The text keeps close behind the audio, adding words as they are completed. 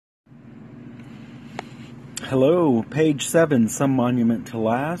Hello, page 7, Some Monument to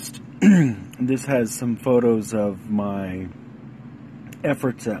Last. This has some photos of my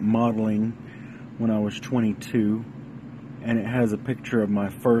efforts at modeling when I was 22, and it has a picture of my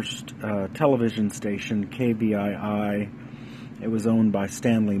first television station, KBII. It was owned by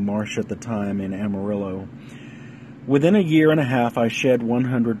Stanley Marsh at the time in Amarillo. Within a year and a half, I shed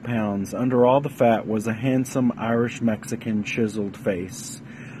 100 pounds. Under all the fat was a handsome Irish-Mexican chiseled face.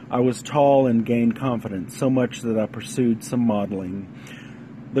 I was tall and gained confidence, so much that I pursued some modeling.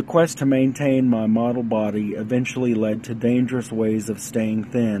 The quest to maintain my model body eventually led to dangerous ways of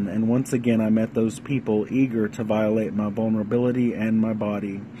staying thin, and once again I met those people eager to violate my vulnerability and my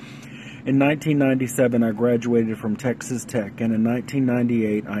body. In 1997, I graduated from Texas Tech, and in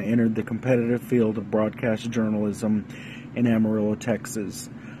 1998, I entered the competitive field of broadcast journalism in Amarillo, Texas.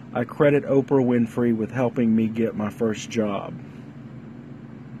 I credit Oprah Winfrey with helping me get my first job.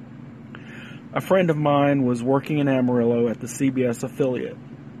 A friend of mine was working in Amarillo at the CBS affiliate.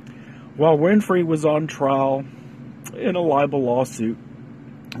 While Winfrey was on trial in a libel lawsuit,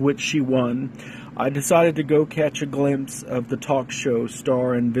 which she won, I decided to go catch a glimpse of the talk show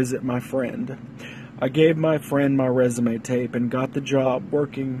star and visit my friend. I gave my friend my resume tape and got the job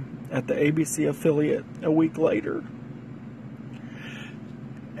working at the ABC affiliate a week later.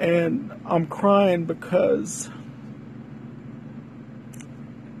 And I'm crying because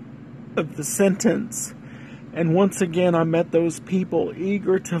of the sentence. And once again, I met those people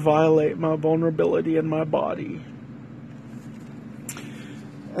eager to violate my vulnerability and my body.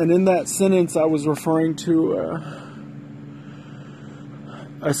 And in that sentence, I was referring to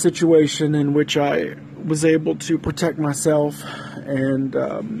a situation in which I was able to protect myself and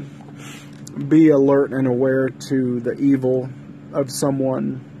be alert and aware to the evil of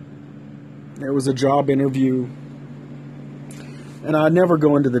someone. It was a job interview. And I never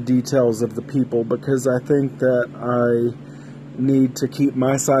go into the details of the people because I think that I need to keep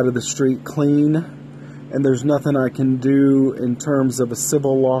my side of the street clean, and there's nothing I can do in terms of a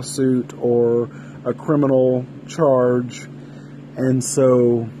civil lawsuit or a criminal charge, and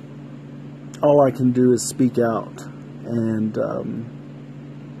so all I can do is speak out and,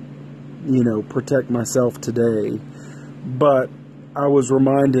 protect myself today. But I was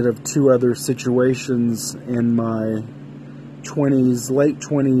reminded of two other situations in my late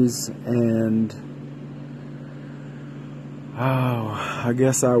 20s, and I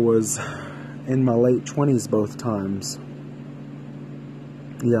guess I was in my late 20s both times.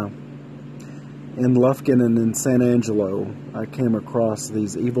 Yeah. In Lufkin and in San Angelo, I came across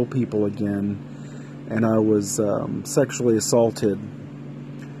these evil people again, and I was sexually assaulted.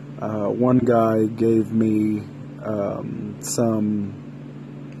 One guy gave me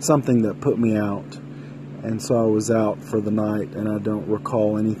something that put me out. And so I was out for the night, and I don't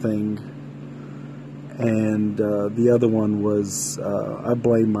recall anything. And the other one was, I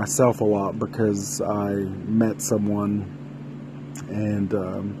blame myself a lot because I met someone, and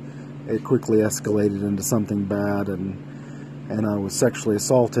it quickly escalated into something bad, and I was sexually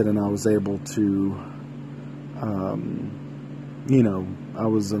assaulted, and I was able to, I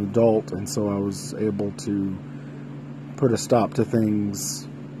was an adult, and so I was able to put a stop to things.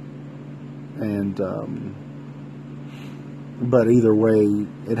 And but either way,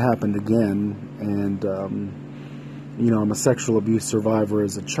 it happened again, and I'm a sexual abuse survivor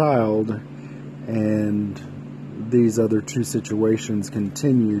as a child, and these other two situations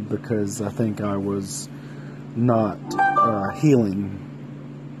continued because I think I was not healing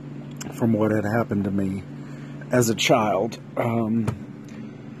from what had happened to me as a child. But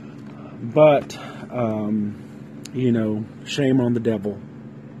shame on the devil.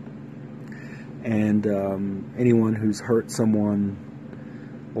 And anyone who's hurt someone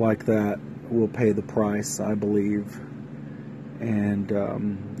like that will pay the price, I believe. And,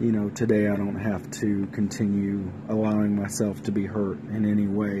 today I don't have to continue allowing myself to be hurt in any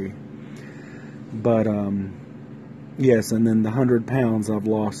way. But, yes, and then the 100 pounds I've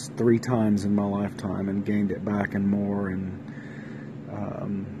lost 3 times in my lifetime and gained it back and more. And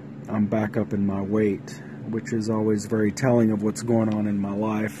I'm back up in my weight, which is always very telling of what's going on in my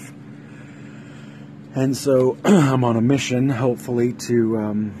life. And so I'm on a mission, hopefully,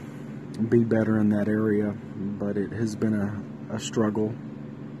 to be better in that area, but it has been a struggle.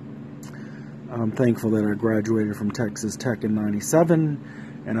 I'm thankful that I graduated from Texas Tech in '97,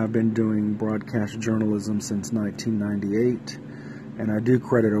 and I've been doing broadcast journalism since 1998, and I do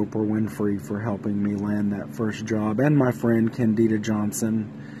credit Oprah Winfrey for helping me land that first job, and my friend Candida Johnson.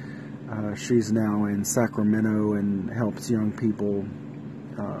 She's now in Sacramento and helps young people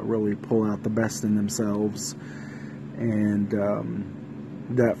really pull out the best in themselves. And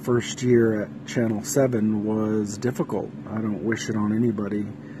that first year at Channel 7 was difficult. I don't wish it on anybody.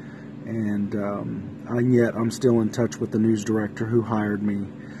 And yet I'm still in touch with the news director who hired me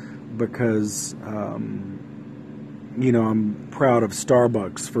because, I'm proud of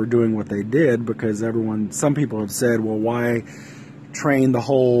Starbucks for doing what they did, because some people have said, well, why train the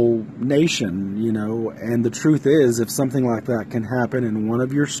whole nation, And the truth is, if something like that can happen in one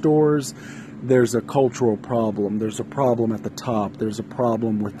of your stores, there's a cultural problem. There's a problem at the top. There's a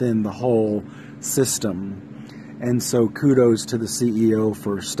problem within the whole system. And so kudos to the CEO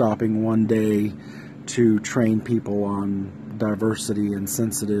for stopping one day to train people on diversity and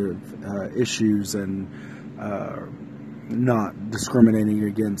sensitive issues and not discriminating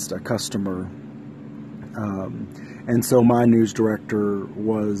against a customer. And so my news director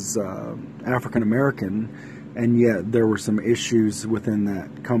was African American, and yet there were some issues within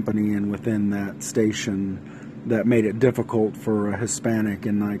that company and within that station that made it difficult for a Hispanic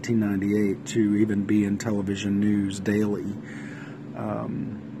in 1998 to even be in television news daily.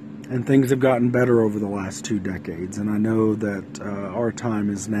 And things have gotten better over the last 2 decades, and I know that our time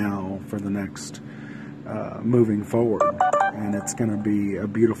is now for the next moving forward, and it's going to be a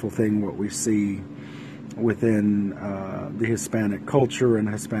beautiful thing what we see within the Hispanic culture and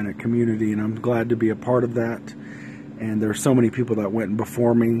Hispanic community, and I'm glad to be a part of that. And there are so many people that went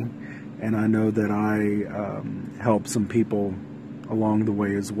before me, and I know that I helped some people along the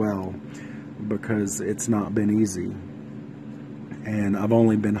way as well, because it's not been easy. And I've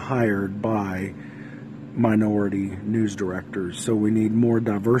only been hired by minority news directors, so we need more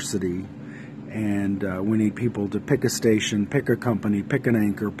diversity. And we need people to pick a station, pick a company, pick an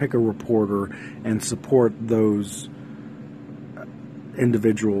anchor, pick a reporter, and support those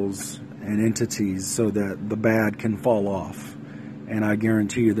individuals and entities so that the bad can fall off. And I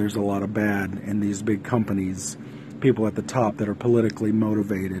guarantee you there's a lot of bad in these big companies, people at the top that are politically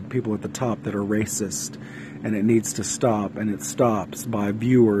motivated, people at the top that are racist, and it needs to stop, and it stops by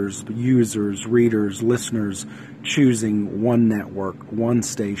viewers, users, readers, listeners choosing one network, one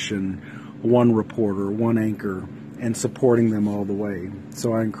station, one reporter, one anchor, and supporting them all the way.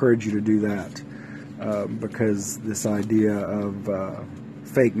 So I encourage you to do that because this idea of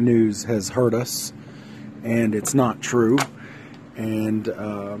fake news has hurt us, and it's not true. And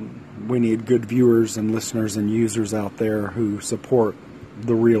we need good viewers and listeners and users out there who support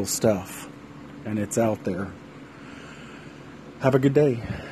the real stuff, and it's out there. Have a good day.